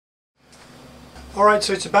Alright,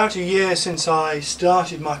 so it's about a year since I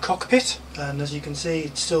started my cockpit, and as you can see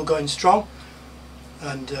it's still going strong,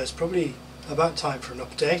 and it's probably about time for an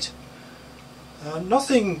update.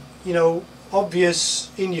 Nothing,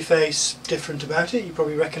 obvious, in your face, different about it. You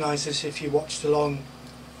probably recognise this if you watched along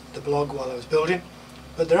the blog while I was building,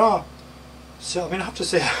 but there are. So I have to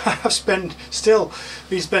say I've still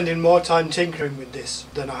been spending more time tinkering with this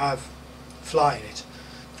than I have flying it.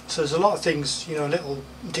 So there's a lot of things, little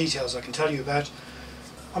details I can tell you about.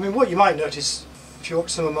 What you might notice if you watch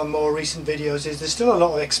some of my more recent videos is there's still a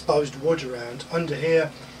lot of exposed wood around. Under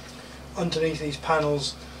here, underneath these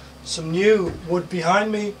panels, some new wood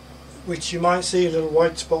behind me, which you might see a little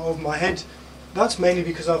white spot over my head. That's mainly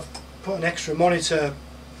because I've put an extra monitor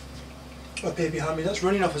up here behind me. That's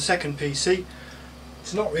running off a second PC.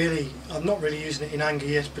 I'm not really using it in anger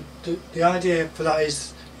yet, but the idea for that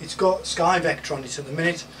is it's got Sky Vector on it at the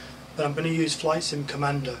minute, but I'm going to use Flight Sim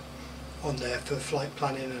Commander on there for flight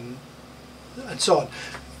planning and so on.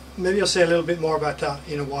 Maybe I'll say a little bit more about that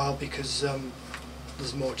in a while because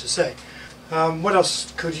there's more to say. What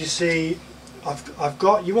else could you see? I've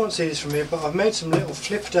got, you won't see this from here, but I've made some little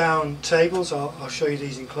flip down tables. I'll show you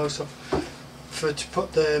these in close up to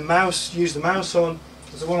put the mouse, use the mouse on.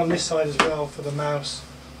 There's one on this side as well for the mouse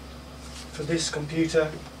for this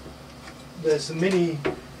computer. There's the mini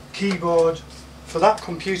keyboard for that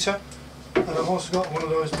computer, and I've also got one of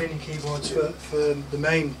those mini keyboards for the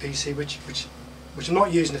main PC, which I'm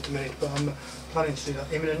not using at the minute, but I'm planning to do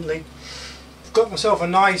that imminently. I've got myself a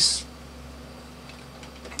nice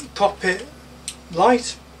cockpit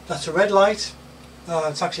light. That's a red light.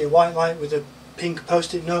 It's actually a white light with a pink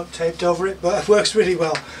post-it note taped over it, but it works really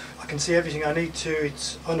well. I can see everything I need to.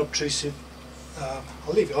 It's unobtrusive.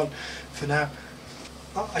 I'll leave it on for now.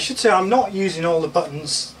 I should say I'm not using all the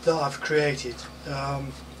buttons that I've created.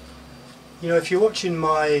 If you're watching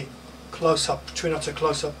my close-up, Twin Otter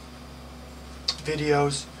close-up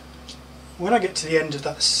videos, when I get to the end of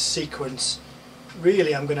that sequence,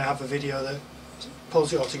 really I'm going to have a video that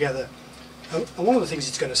pulls it all together. And one of the things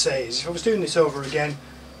it's going to say is, if I was doing this over again,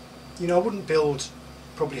 I wouldn't build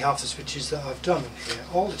probably half the switches that I've done here.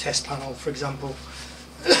 All the test panel, for example.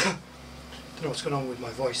 Don't know what's going on with my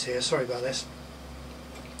voice here, sorry about this.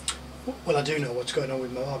 Well, I do know what's going on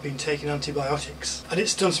with my, I've been taking antibiotics and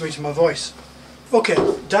it's done something to my voice. Okay,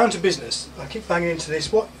 down to business. I keep banging into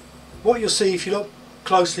this. What you'll see if you look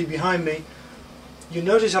closely behind me, you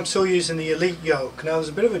notice I'm still using the Elite yoke. Now there's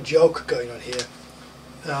a bit of a joke going on here.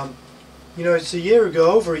 It's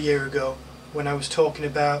over a year ago, when I was talking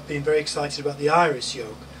about being very excited about the Iris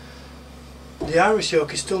yoke. The Iris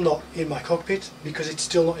yoke is still not in my cockpit because it's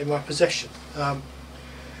still not in my possession. And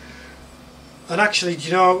actually,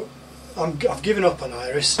 I've given up on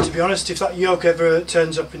Iris. To be honest, if that yoke ever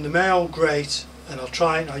turns up in the mail, great, and I'll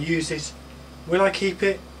try it and I'll use it. Will I keep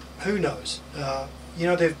it? Who knows?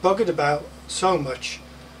 They've buggered about so much,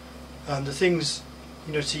 and the things,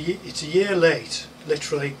 it's a year late,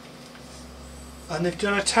 literally, and they've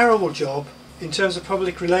done a terrible job in terms of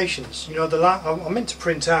public relations. I meant to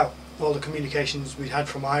print out all the communications we'd had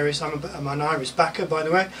from Iris. I'm an Iris backer, by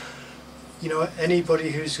the way.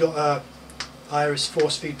 Anybody who's got a Iris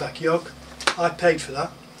force feedback yoke, I paid for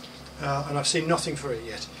that, and I've seen nothing for it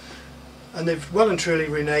yet. And they've well and truly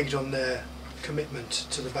reneged on their commitment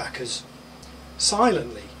to the backers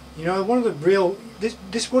silently. One of the real,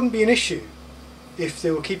 this wouldn't be an issue if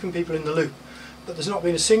they were keeping people in the loop, but there's not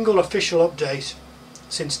been a single official update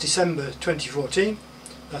since December 2014.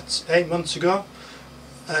 That's 8 months ago,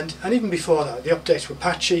 and even before that the updates were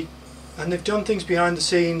patchy, and they've done things behind the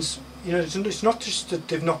scenes. It's not just that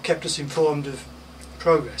they've not kept us informed of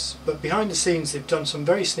progress, but behind the scenes they've done some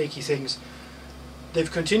very sneaky things.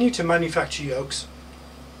 They've continued to manufacture yokes,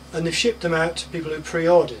 and they've shipped them out to people who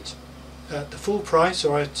pre-ordered at the full price,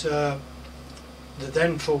 or at the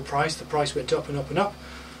then full price. The price went up and up and up,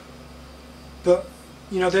 but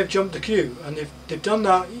they've jumped the queue, and they've done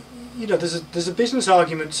that. There's a business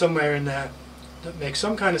argument somewhere in there that makes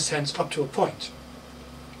some kind of sense up to a point,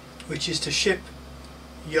 which is to ship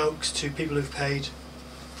yokes to people who've paid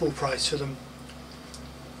full price for them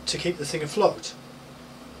to keep the thing afloat.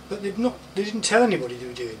 But they didn't tell anybody they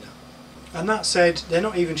were doing that. And that said, they're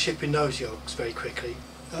not even shipping those yokes very quickly.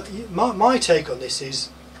 My take on this is,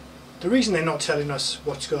 the reason they're not telling us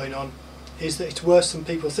what's going on is that it's worse than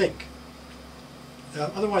people think.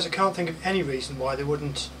 Otherwise I can't think of any reason why they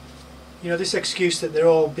wouldn't. This excuse that they're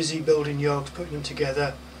all busy building yokes, putting them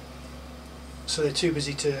together, so they're too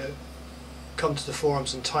busy to come to the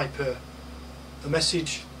forums and type a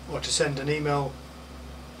message or to send an email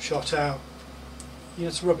shot out.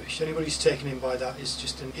 It's rubbish. Anybody who's taken in by that is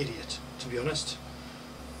just an idiot, to be honest.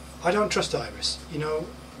 I don't trust Iris. You know,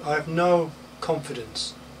 I have no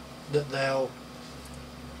confidence that they'll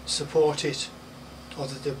support it or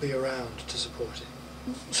that they'll be around to support it.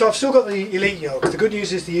 So I've still got the Elite yoke. The good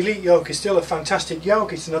news is the Elite yoke is still a fantastic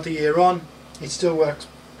yoke. It's another year on. It still works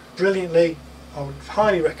brilliantly. I would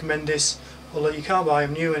highly recommend this, although you can't buy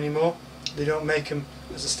them new anymore. They don't make them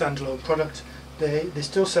as a standalone product. They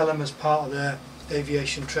still sell them as part of their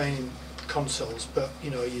aviation training consoles, but you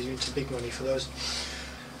know, you're into big money for those.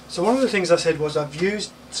 So one of the things I said was I've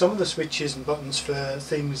used some of the switches and buttons for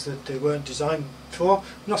things that they weren't designed for.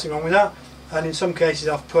 Nothing wrong with that. And in some cases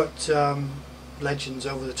I've put legends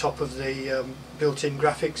over the top of the built-in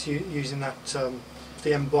graphics using that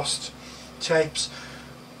the embossed tapes.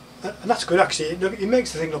 And that's good actually. It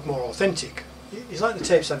makes the thing look more authentic. It's like the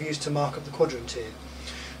tapes I've used to mark up the quadrant here.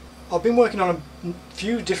 I've been working on a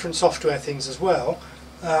few different software things as well,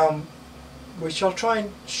 which I'll try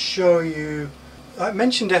and show you. I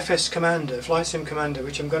mentioned FS Commander, Flight Sim Commander,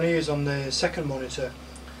 which I'm going to use on the second monitor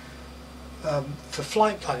for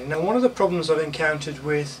flight planning. Now, one of the problems I've encountered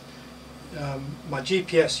with my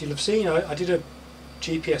GPS, you'll have seen I did a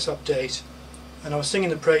GPS update and I was singing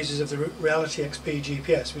the praises of the Reality XP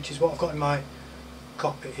GPS, which is what I've got in my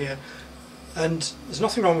cockpit here. And there's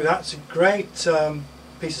nothing wrong with that. It's a great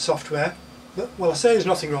piece of software. But well, I say there's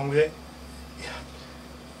nothing wrong with it.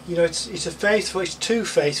 You know, it's too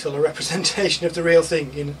faithful a representation of the real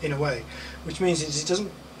thing in a way, which means it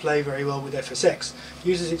doesn't play very well with FSX. It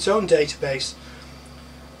uses its own database,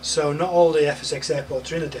 so not all the FSX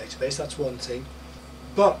airports are in a database. That's one thing.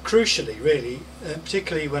 But crucially, really,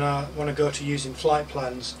 particularly when I want to go to using flight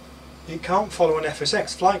plans, it can't follow an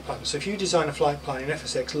FSX flight plan. So if you design a flight plan in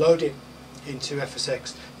FSX, load it into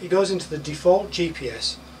FSX, it goes into the default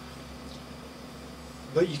GPS,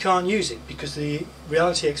 but you can't use it because the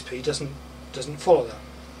Reality XP doesn't follow that.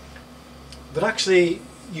 But actually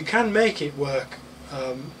you can make it work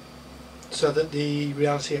so that the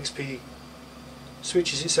Reality XP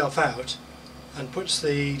switches itself out and puts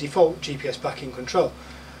the default GPS back in control.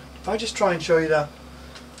 If I just try and show you that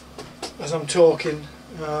as I'm talking,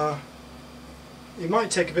 it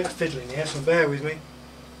might take a bit of fiddling here, so bear with me.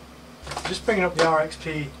 Just bringing up the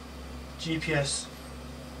RXP GPS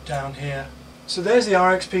down here. So there's the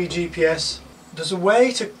RXP GPS. There's a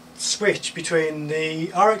way to switch between the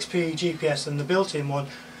RXP GPS and the built-in one,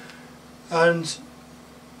 and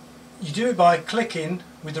you do it by clicking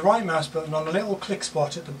with the right mouse button on a little click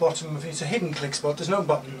spot at the bottom of it. It's a hidden click spot, there's no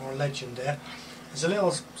button or a legend there. There's a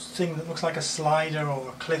little thing that looks like a slider or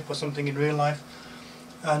a clip or something in real life,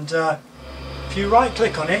 and if you right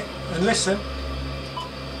click on it and listen,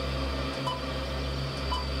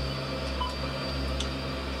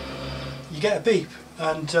 you get a beep,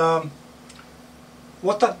 and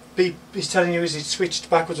what that beep is telling you is it's switched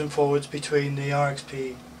backwards and forwards between the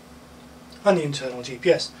RXP and the internal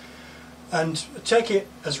GPS. And take it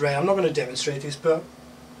as read, I'm not going to demonstrate this, but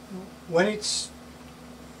when it's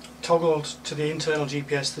toggled to the internal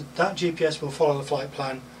GPS, that GPS will follow the flight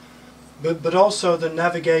plan, but also the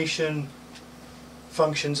navigation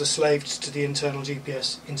functions are slaved to the internal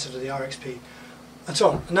GPS instead of the RXP, and so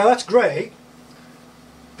on. Now that's great,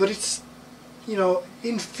 but it's, you know,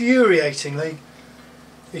 infuriatingly,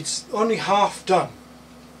 it's only half done,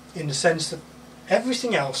 in the sense that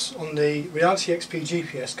everything else on the Reality XP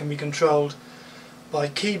GPS can be controlled by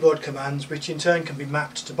keyboard commands, which in turn can be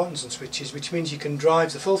mapped to buttons and switches, which means you can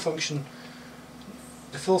drive the full functionality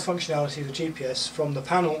of the GPS from the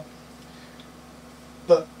panel.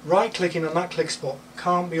 But right clicking on that click spot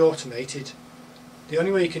can't be automated. The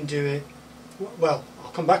only way you can do it, well,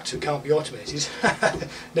 I'll come back to it, can't be automated,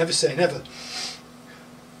 never say never,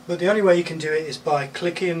 but the only way you can do it is by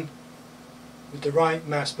clicking with the right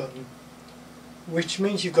mouse button, which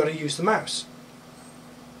means you've got to use the mouse.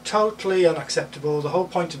 Totally unacceptable. The whole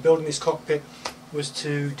point of building this cockpit was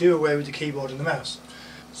to do away with the keyboard and the mouse.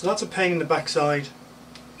 So that's a pain in the backside,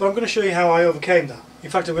 but I'm going to show you how I overcame that. In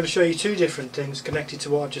fact, I'm going to show you two different things connected to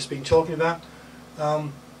what I've just been talking about.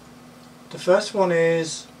 The first one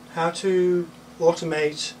is how to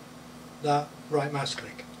automate that right mouse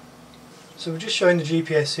click. So we're just showing the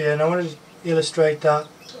GPS here, and I want to illustrate that.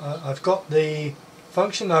 I've got the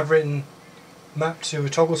function I've written mapped to a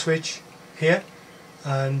toggle switch here,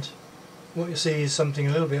 and what you'll see is something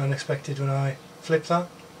a little bit unexpected when I flip that.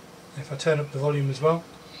 If I turn up the volume as well.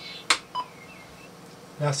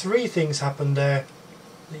 Now, three things happened there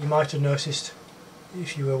that you might have noticed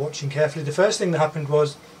if you were watching carefully. The first thing that happened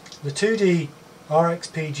was the 2D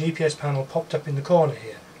RXP GPS panel popped up in the corner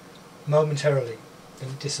here momentarily, then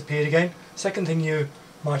it disappeared again. Second thing you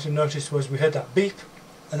might have noticed was we heard that beep,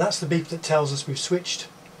 and that's the beep that tells us we've switched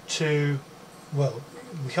to, well,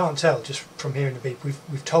 we can't tell just from hearing the beep.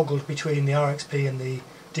 We've toggled between the RXP and the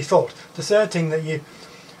default. The third thing that you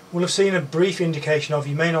will have seen a brief indication of,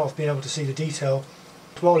 you may not have been able to see the detail.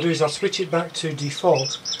 What I'll do is I'll switch it back to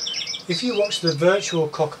default. If you watch the virtual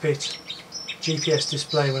cockpit GPS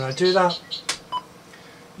display, when I do that,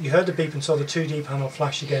 you heard the beep and saw the 2D panel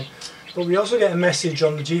flash again. But we also get a message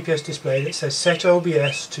on the GPS display that says set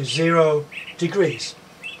OBS to 0 degrees.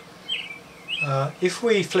 If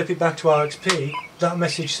we flip it back to RXP, that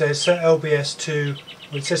message says set OBS to,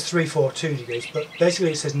 well, it says 342 degrees, but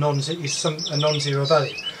basically it says a non-zero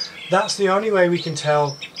value. That's the only way we can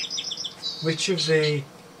tell which of the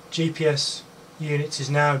GPS units is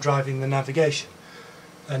now driving the navigation,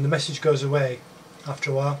 and the message goes away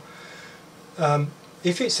after a while.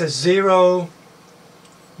 If it says 0,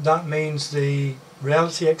 that means the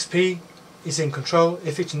Reality XP is in control.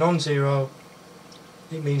 If it's non-zero,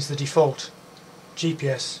 it means the default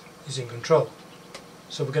GPS is in control.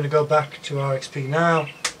 So we're going to go back to RXP now.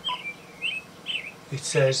 It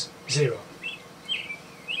says 0.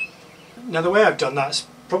 Now the way I've done that is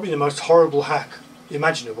probably the most horrible hack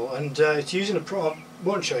imaginable, and it's using I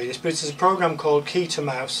won't show you this, but it's a program called Key to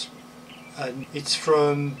Mouse, and it's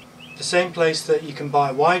from the same place that you can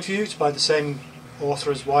buy WideView. It's by the same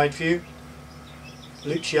author as WideView,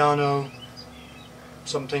 Luciano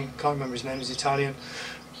something, can't remember his name, he's Italian,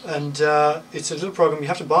 and it's a little program you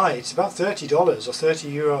have to buy. It's about $30 or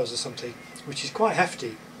 €30 or something, which is quite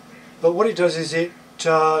hefty, but what it does is it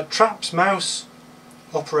traps mouse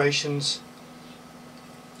operations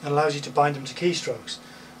and allows you to bind them to keystrokes.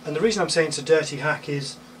 And the reason I'm saying it's a dirty hack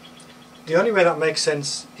is the only way that makes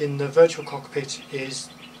sense in the virtual cockpit is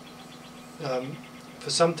for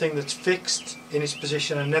something that's fixed in its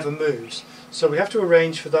position and never moves. So we have to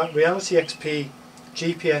arrange for that Reality XP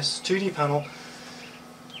GPS 2D panel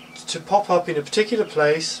to pop up in a particular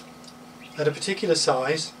place at a particular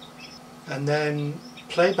size, and then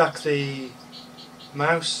play back the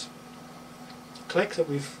mouse click that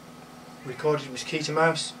we've recorded with Key to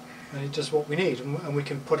Mouse, and it does what we need, and we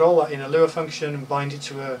can put all that in a Lua function and bind it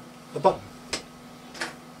to a button.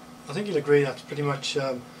 I think you'll agree that's pretty much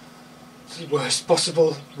the worst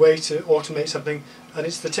possible way to automate something, and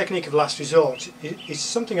it's the technique of last resort. It's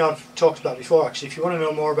something I've talked about before actually. If you want to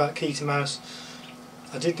know more about Key to Mouse,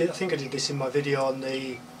 I think I did this in my video on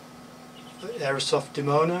the Aerosoft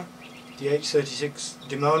Dimona, the H36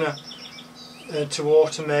 Dimona, to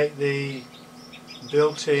automate the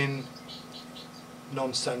built-in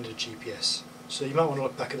non-standard GPS. So you might want to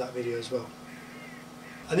look back at that video as well.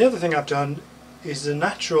 And the other thing I've done is the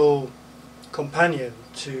natural companion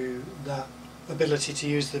to that ability to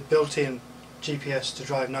use the built-in GPS to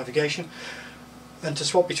drive navigation and to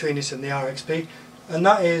swap between it and the RXP, and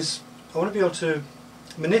that is I want to be able to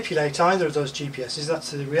manipulate either of those GPSs.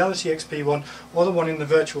 That's the Reality XP one or the one in the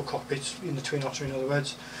virtual cockpit, in the Twin Otter in other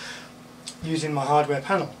words, using my hardware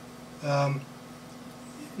panel.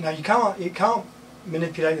 Now you can't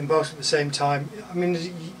manipulate them both at the same time. I mean,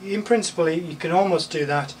 in principle you can almost do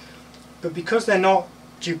that, but because they're not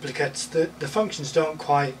duplicates, the functions they're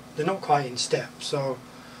not quite in step, so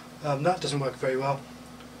that doesn't work very well.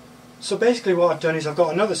 So basically what I've done is I've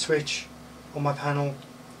got another switch on my panel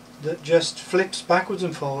that just flips backwards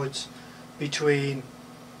and forwards between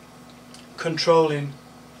controlling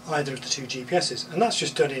either of the two GPSs, and that's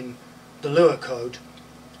just done in the Lua code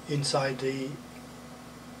inside the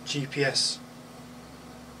GPS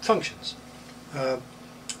functions.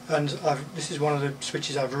 And this is one of the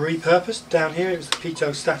switches I've repurposed down here. It was the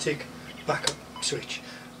pitot static backup switch.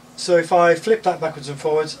 So if I flip that backwards and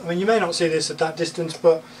forwards, I mean you may not see this at that distance,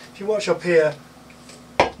 but if you watch up here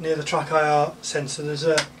near the track IR sensor, there's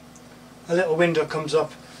a little window comes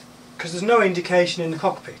up because there's no indication in the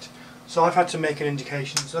cockpit. So I've had to make an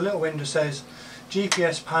indication. So a little window says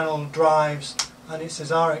GPS panel drives, and it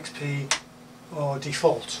says RXP or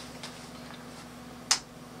default.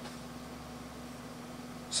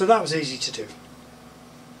 So that was easy to do.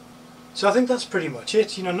 So I think that's pretty much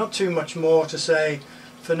it. You know, not too much more to say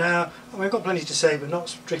for now. I mean, I've got plenty to say, but not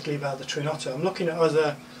strictly about the Twin Otter. I'm looking at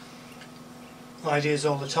other ideas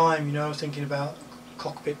all the time, you know, thinking about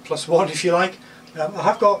Cockpit +1 if you like. I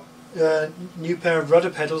have got a new pair of rudder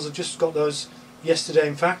pedals. I've just got those yesterday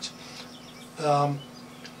in fact. I'm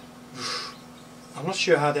not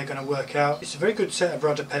sure how they're going to work out. It's a very good set of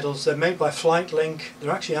rudder pedals. They're made by Flight Link.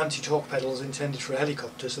 They're actually anti-torque pedals intended for a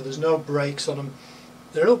helicopter, so there's no brakes on them.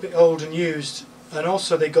 They're a little bit old and used, and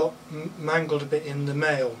also they got mangled a bit in the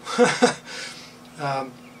mail.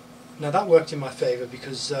 Now that worked in my favour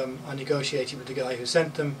because I negotiated with the guy who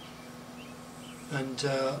sent them, and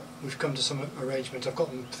we've come to some arrangement. I've got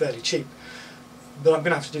them fairly cheap, but I'm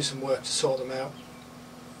going to have to do some work to sort them out.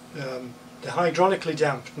 They're hydraulically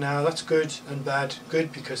damped. Now that's good and bad.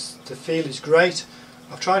 Good because the feel is great.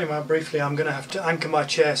 I've tried them out briefly. I'm going to have to anchor my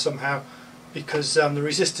chair somehow because the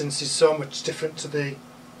resistance is so much different to the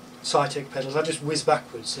Cytec pedals. I just whiz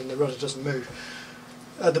backwards and the rudder doesn't move.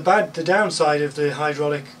 The downside of the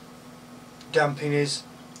hydraulic damping is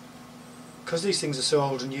because these things are so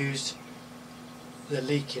old and used, they're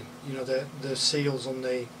leaking. You know, the seals on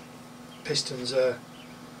the pistons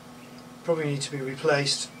probably need to be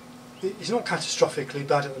replaced. It's not catastrophically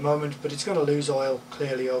bad at the moment, but it's going to lose oil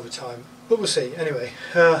clearly over time. But we'll see. Anyway,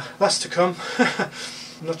 that's to come.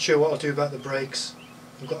 I'm not sure what I'll do about the brakes.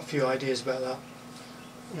 I've got a few ideas about that.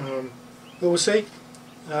 But we'll see.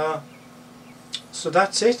 So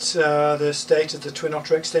that's it. The state of the Twin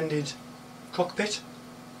Otter extended cockpit.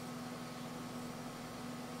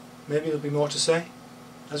 Maybe there'll be more to say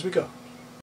as we go.